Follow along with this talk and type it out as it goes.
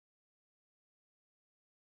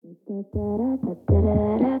I've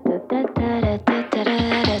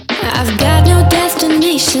got no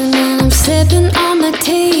destination and I'm sipping on my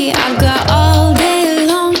tea. I've got all day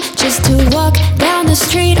long just to walk down the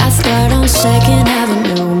street. I start on 2nd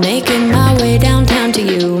Avenue, making my way downtown to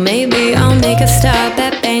you. Maybe I'll make a stop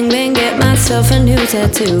at Bang Bang, get myself a new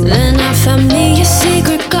tattoo. Then I find me a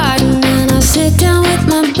secret garden and I sit down with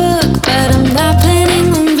my book. But I'm not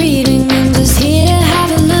planning on reading, I'm just here to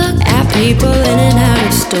have a look at people in and out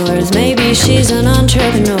of stores. Maybe she's an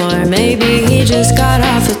entrepreneur, maybe he just got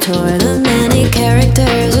off a tour. The many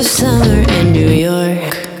characters of summer in New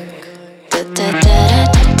York.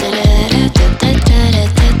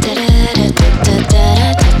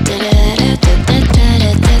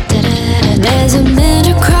 There's a man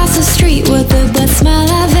across the street with the best smile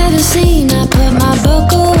I've ever seen. I put my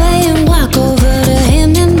book away and walk over to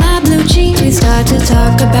him in my blue jeans. We start to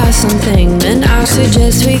talk about something, then I'll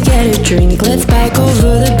suggest we get a drink. Let's bike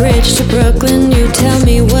over the bridge to Brooklyn. You tell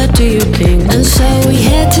me, what do you think? And so we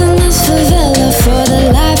head to this favela for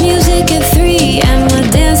the live music at 3. And we're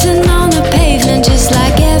dancing on the pavement just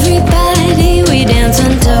like everybody. We dance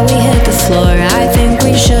until we hit the floor. I think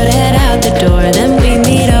we should head out the door. Then we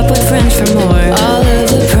meet up with friends for more. All of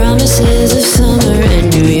the promises of summer in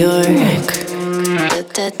New York.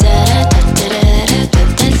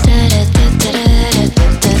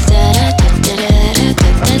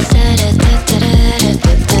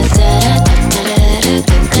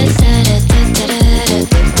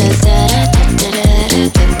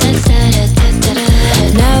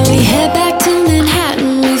 Now we head back to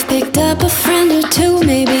Manhattan. We've picked up a friend or two.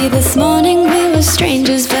 Maybe this morning we were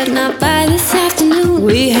strangers, but not by this afternoon.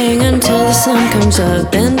 We hang until the sun comes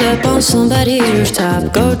up, end up on somebody's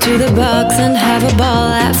rooftop. Go to the box and have a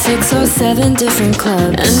ball at 6 or 7 different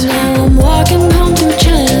clubs. And now I'm walking home through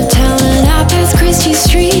Chinatown and out past Christie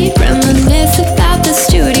Street. Reminisce about the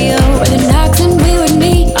studio where the knocks and we would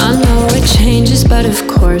meet. I know it changes, but of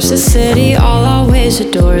course the city I'll always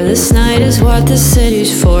adore. This night is what the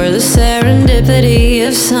city's for. The serendipity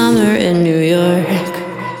of summer in New York.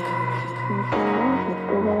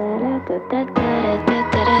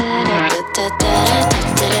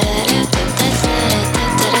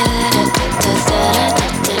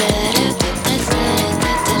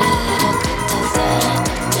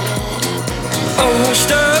 I'm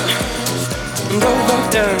washed up and don't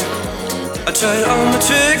back down. I tried all my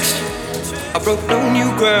tricks, I broke no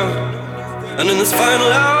new ground. And in this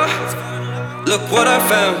final hour, look what I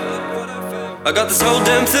found. I got this whole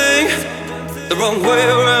damn thing the wrong way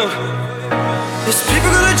around. There's people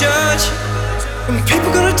gonna judge, and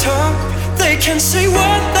people gonna talk. They can say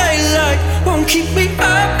what they like, won't keep me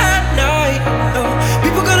up at night. No,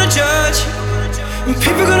 people gonna judge, and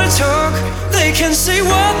people gonna talk. They can say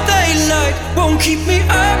what they like, won't keep me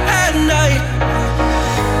up at night.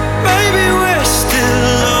 Maybe we're still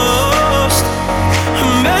lost,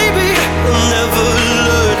 maybe we'll never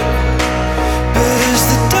learn. But as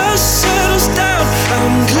the dust settles down,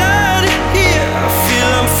 I'm glad here. I feel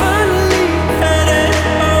I'm finally headed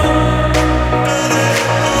home.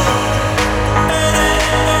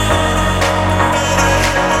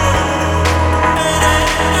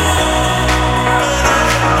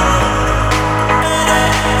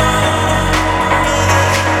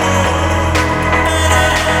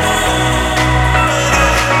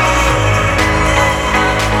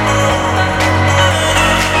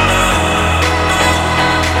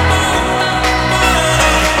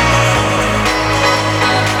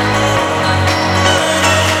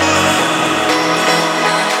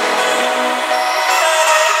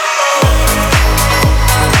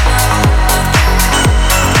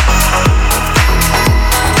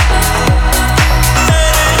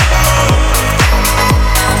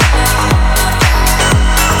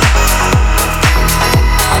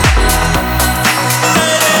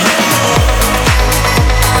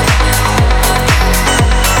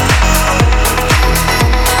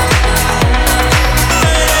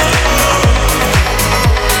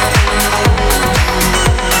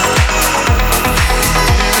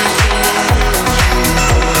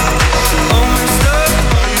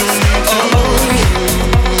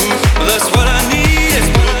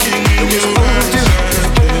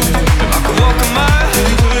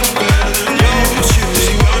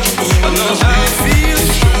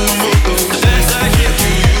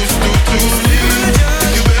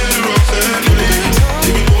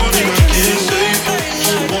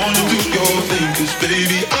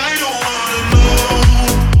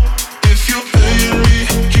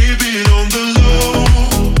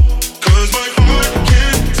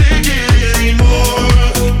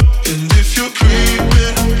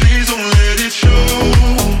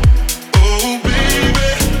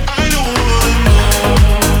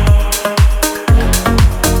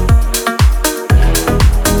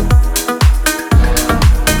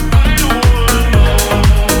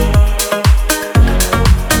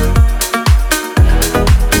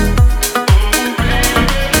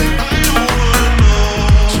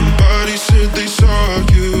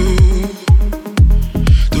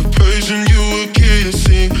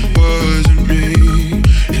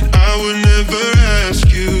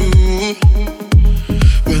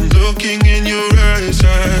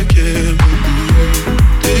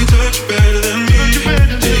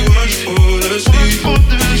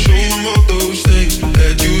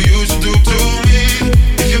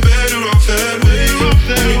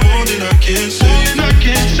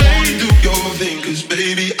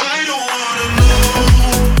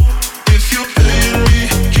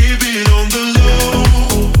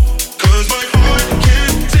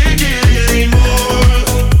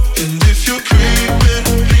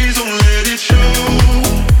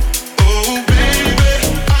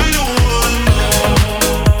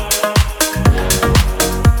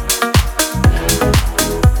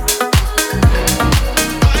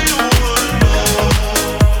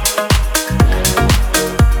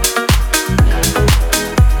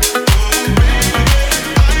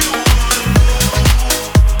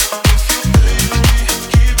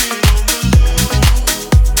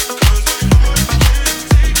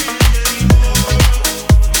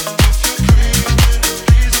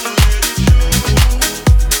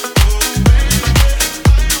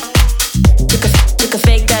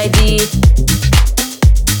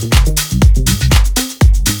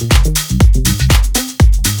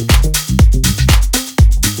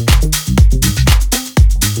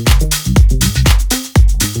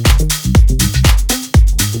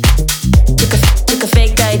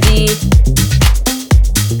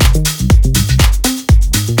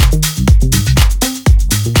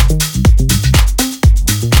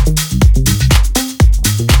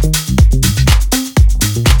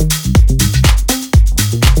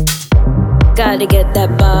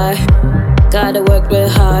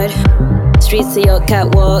 streets of your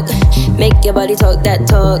catwalk. Make your body talk that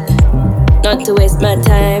talk. Not to waste my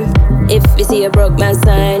time. If you see a broke man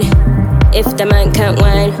sign, if the man can't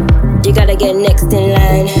whine, you gotta get next in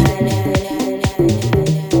line.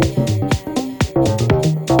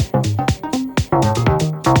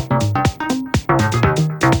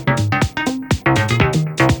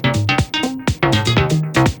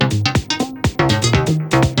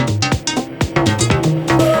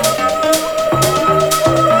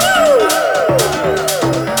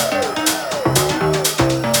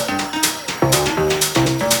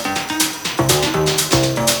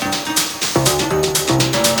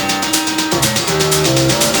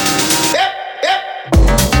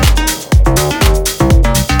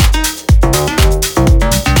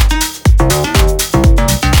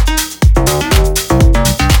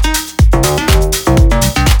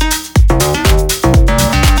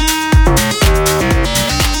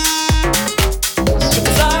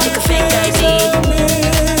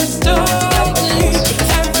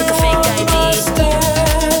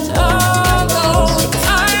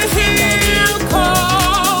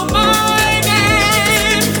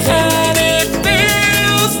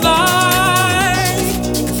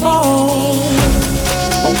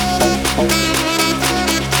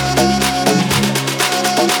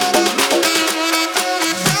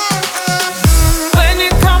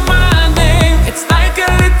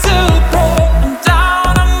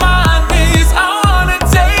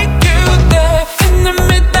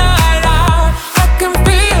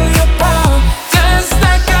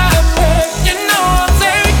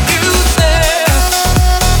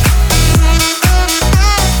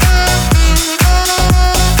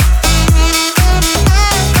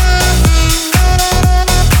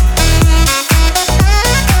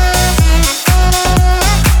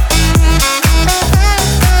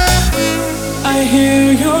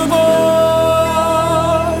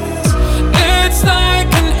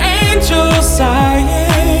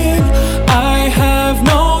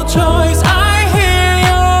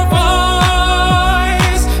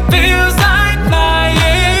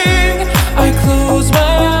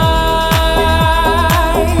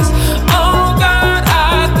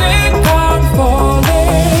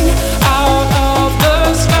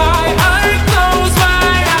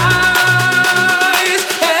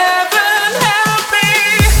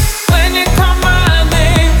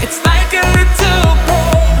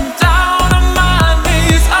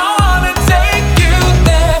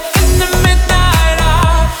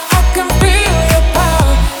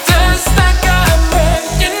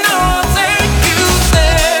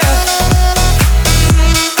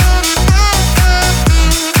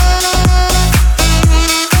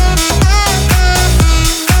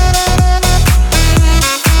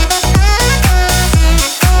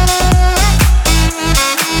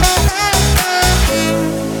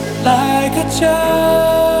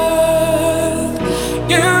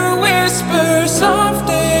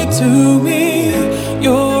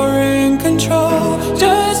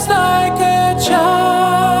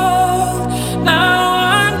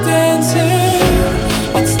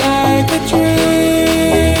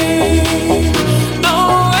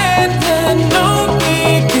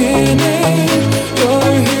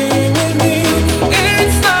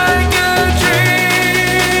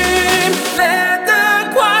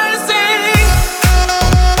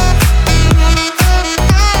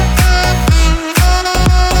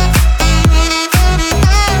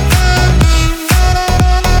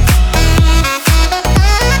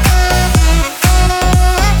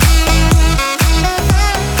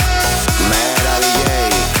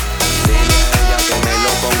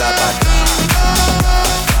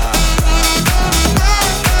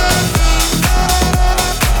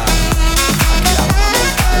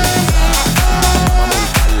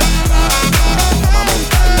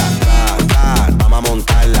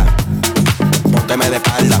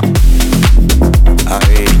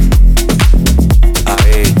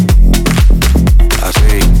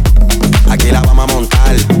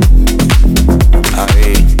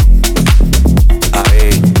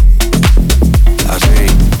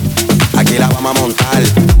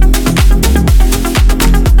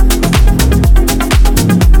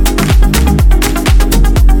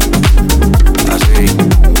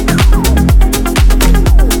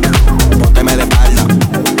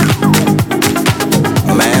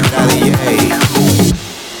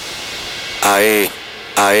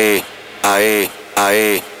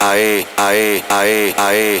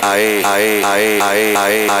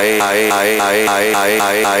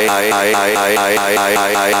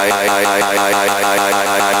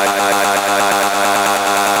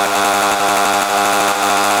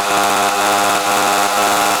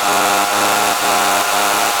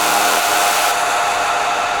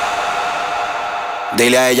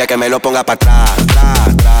 Dile a ella que me lo ponga pa' atrás. Tra,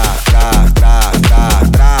 tra, tra, tra, tra,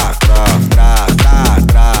 tra, tra, tra,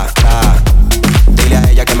 tra, tra. Dile a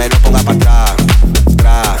ella que me lo ponga pa' atrás.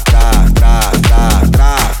 Tra, tra, tra, tra,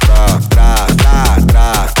 tra, tra, tra, tra,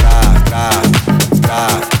 tra, tra, tra,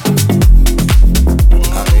 tra.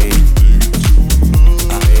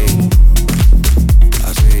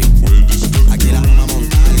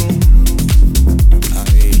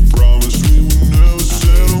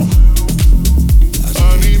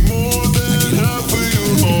 For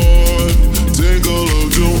you.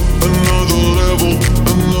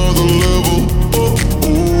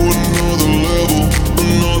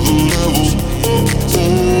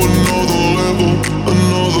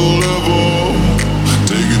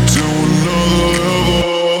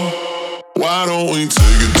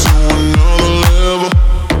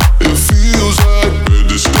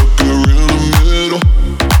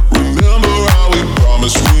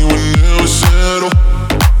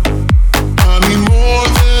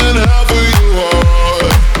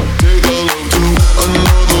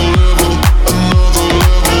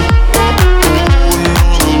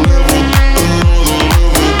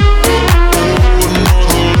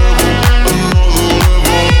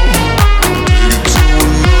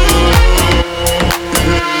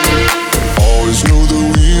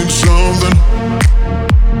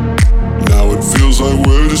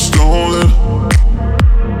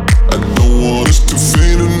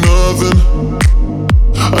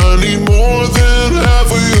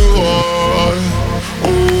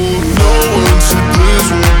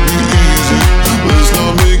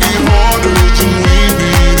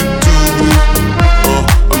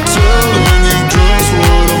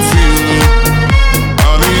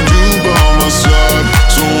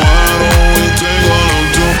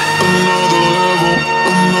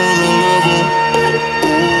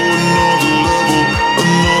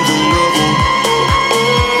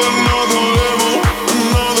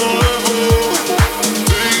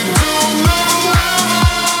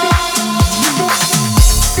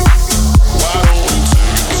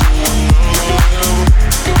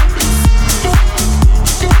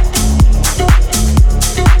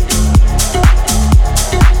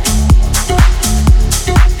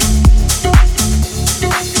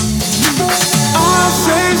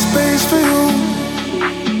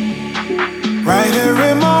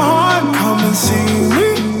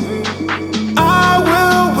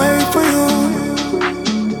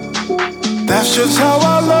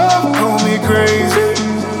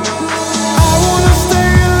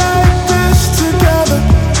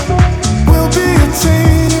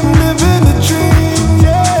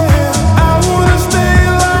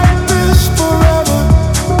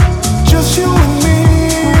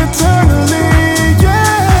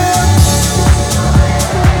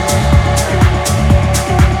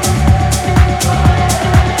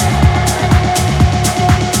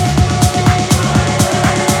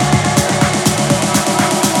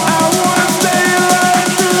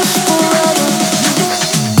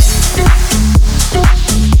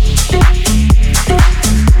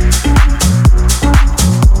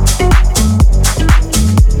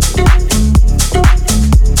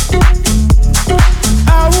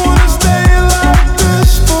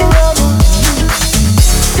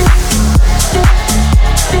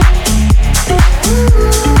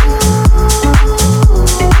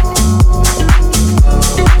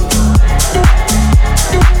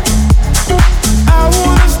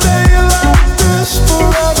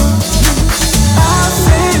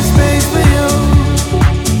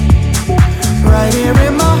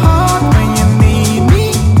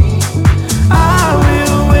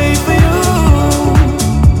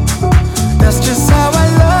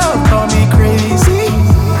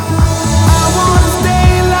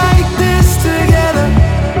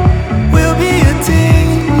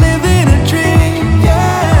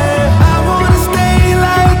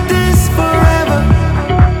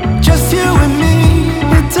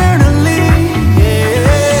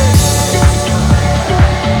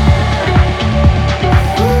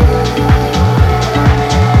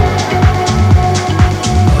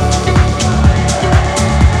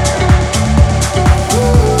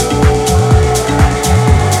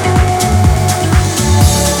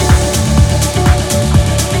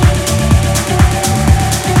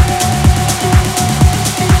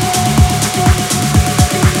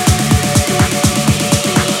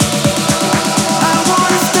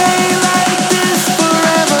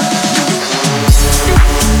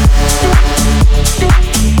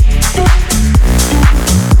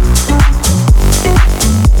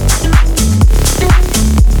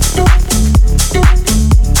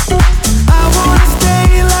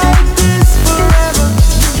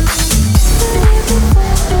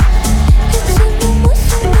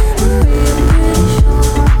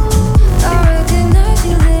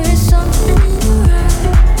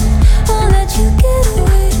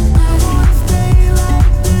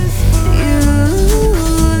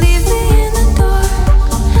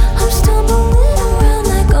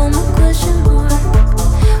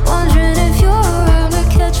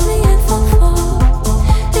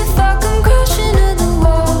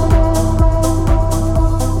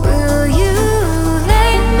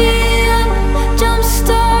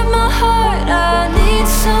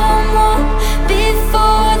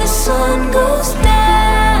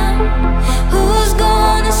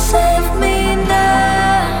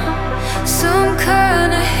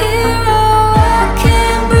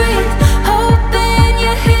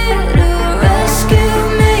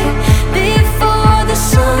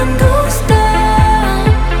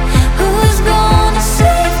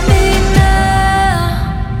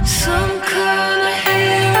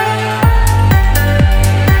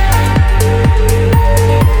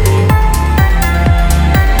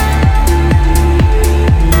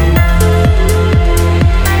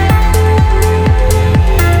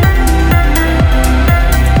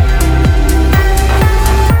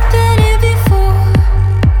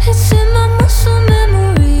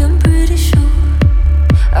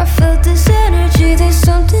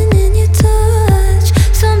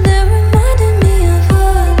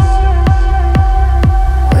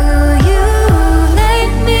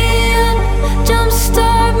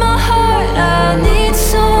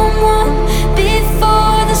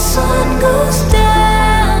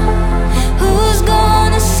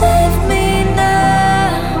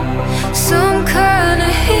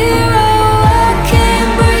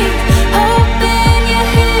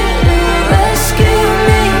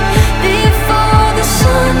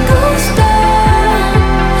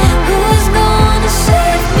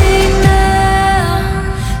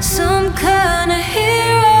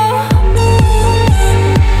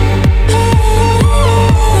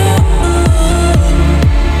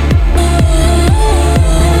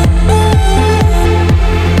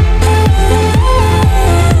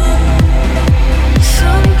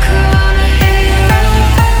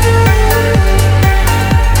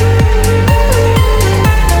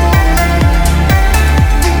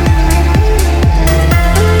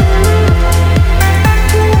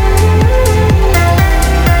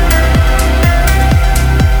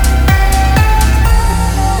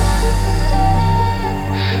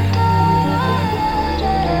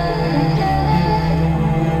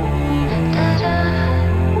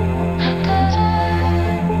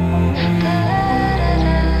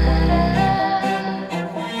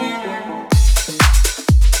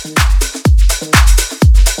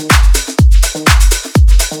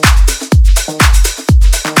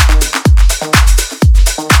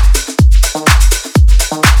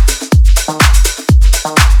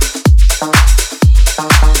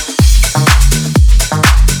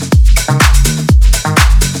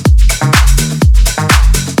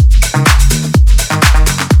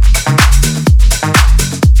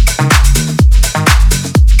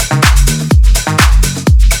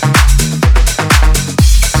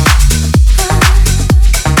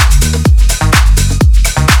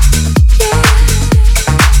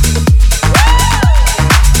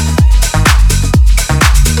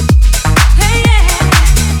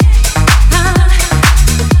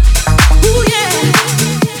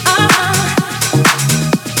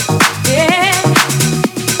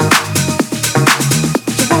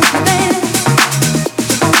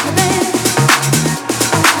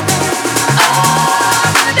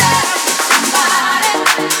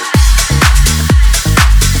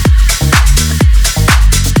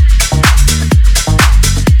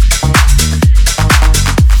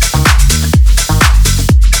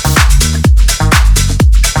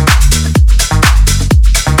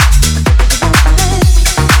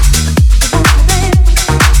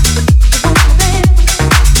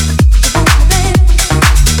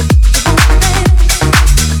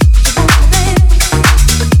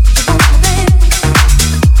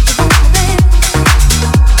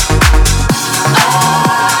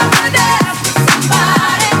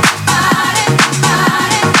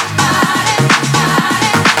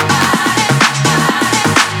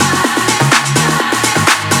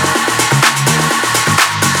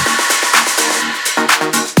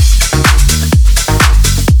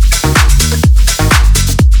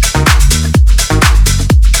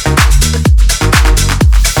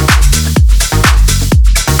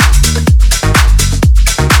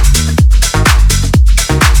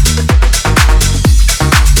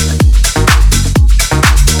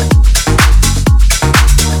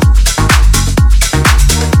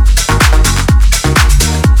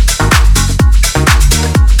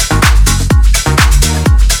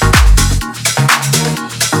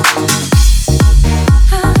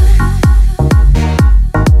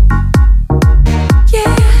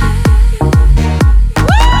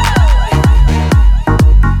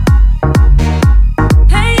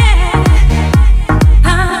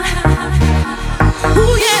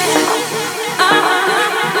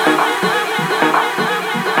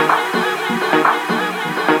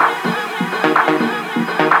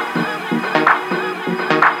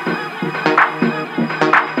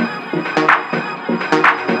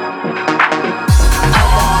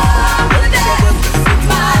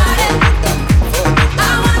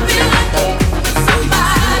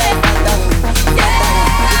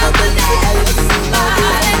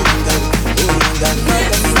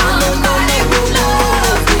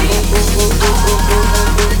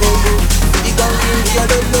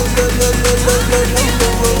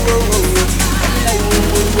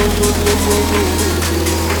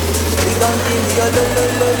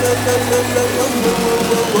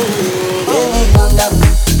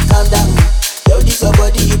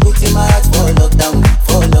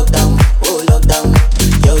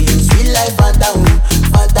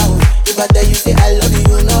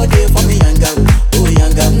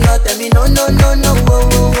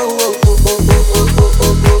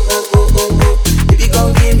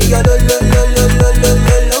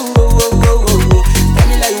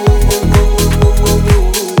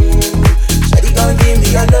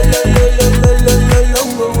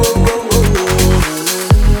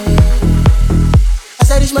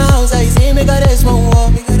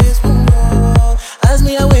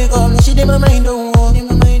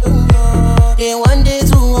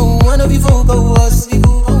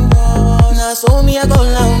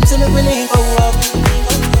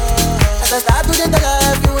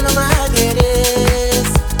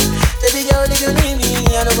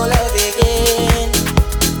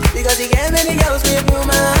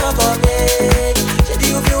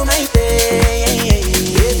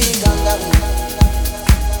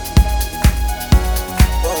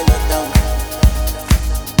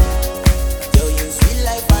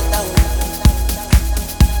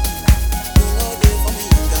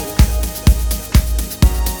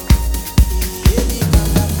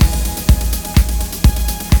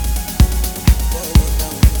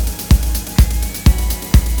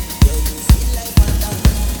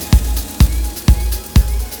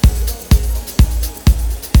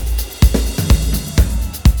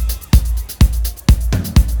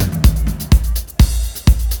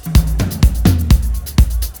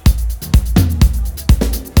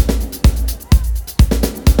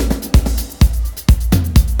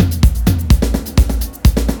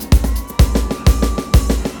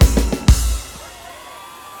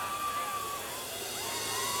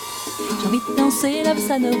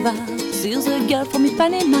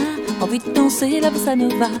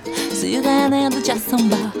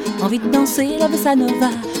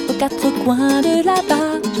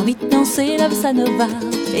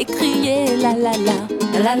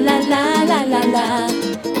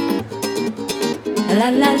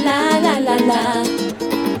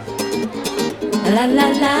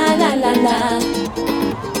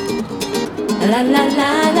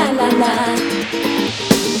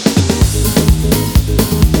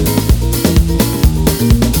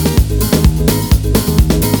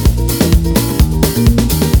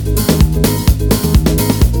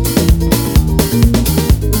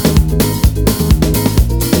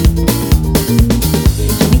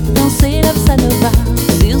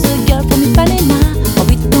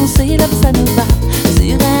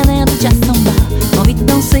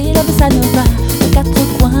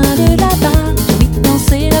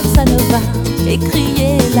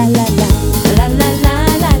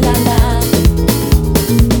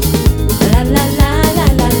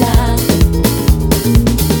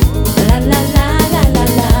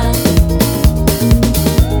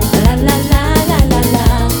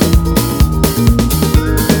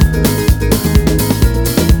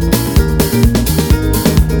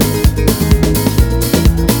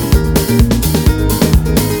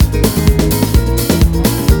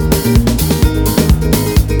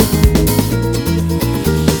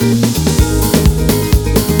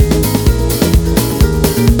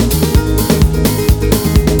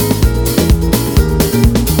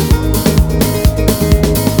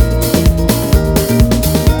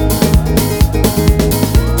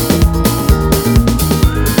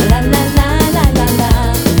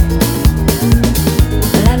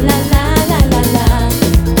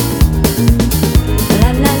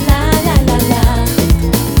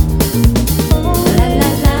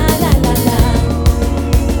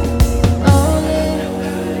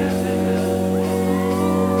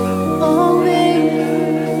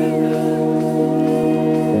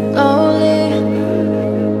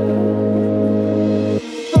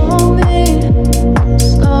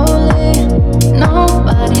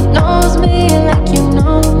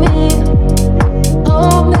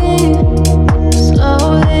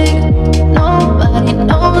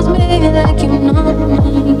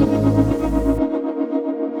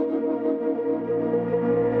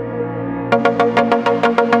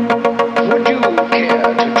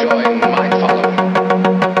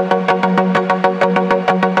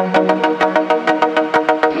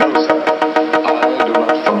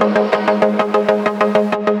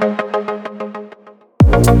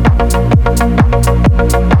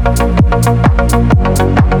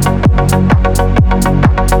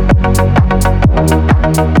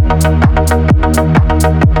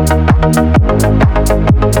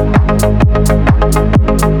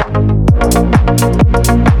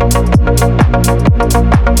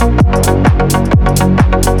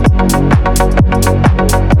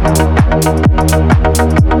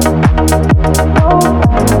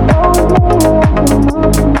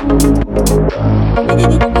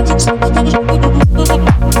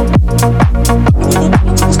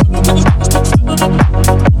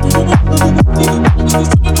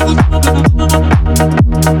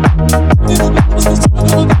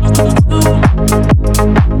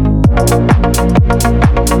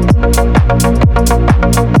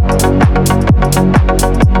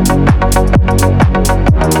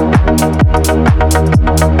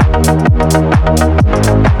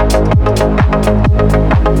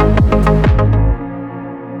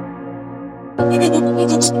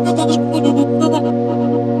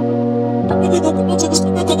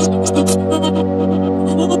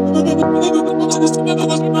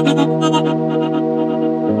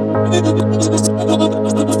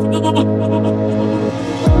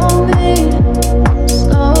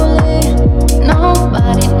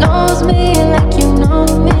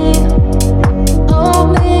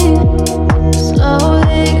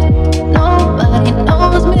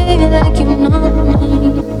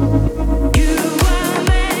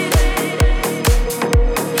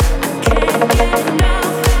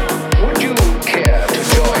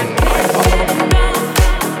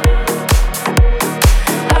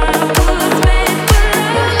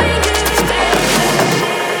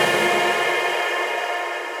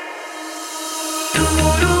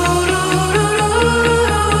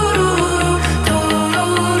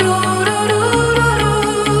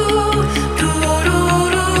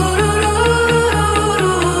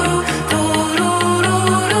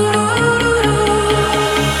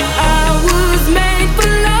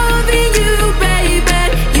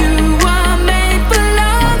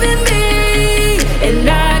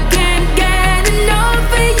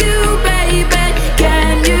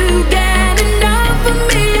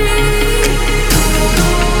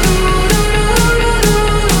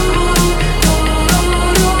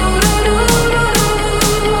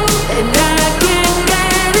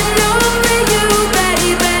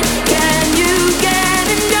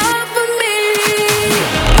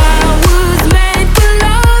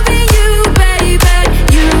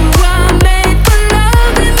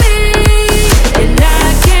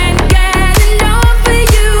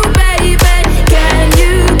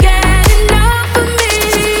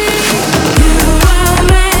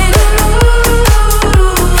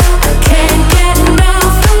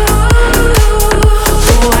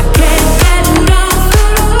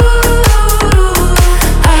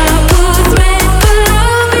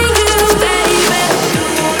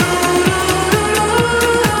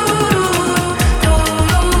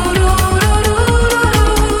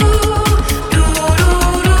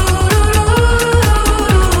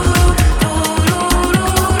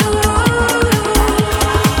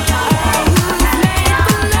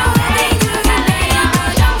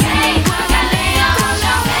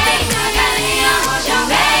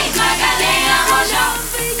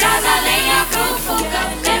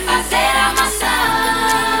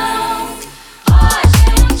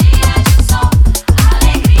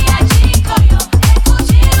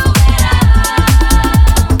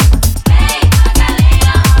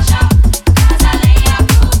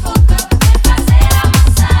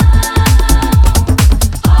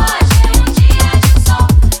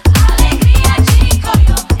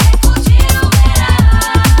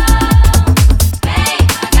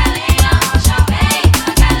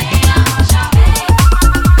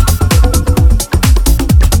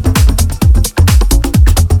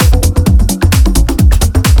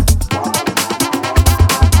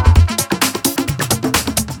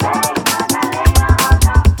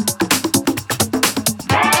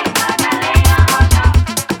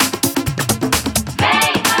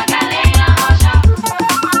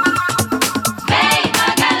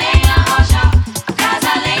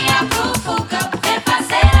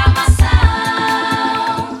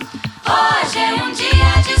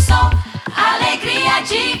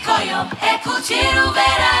 de coiô é curtir o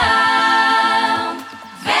verão.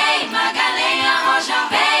 Vem Magalenha Rojão,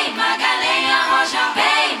 vem Magalenha Rojão,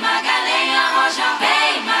 vem Magalenha Rojão,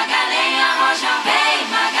 vem Magalenha Rojão, vem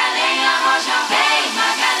Magalenha Rojão, vem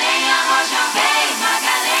Magalenha Rojão, vem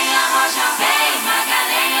Magalenha Rojão, vem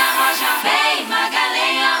Magalenha Rojão, vem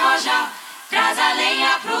Magalenha Rojão. Traz a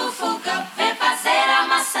lenha pro fogão, vem fazer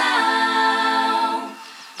armação.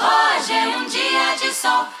 Hoje é um dia de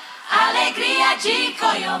sol, alegria de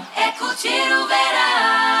coiô é curtir o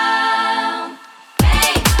verão.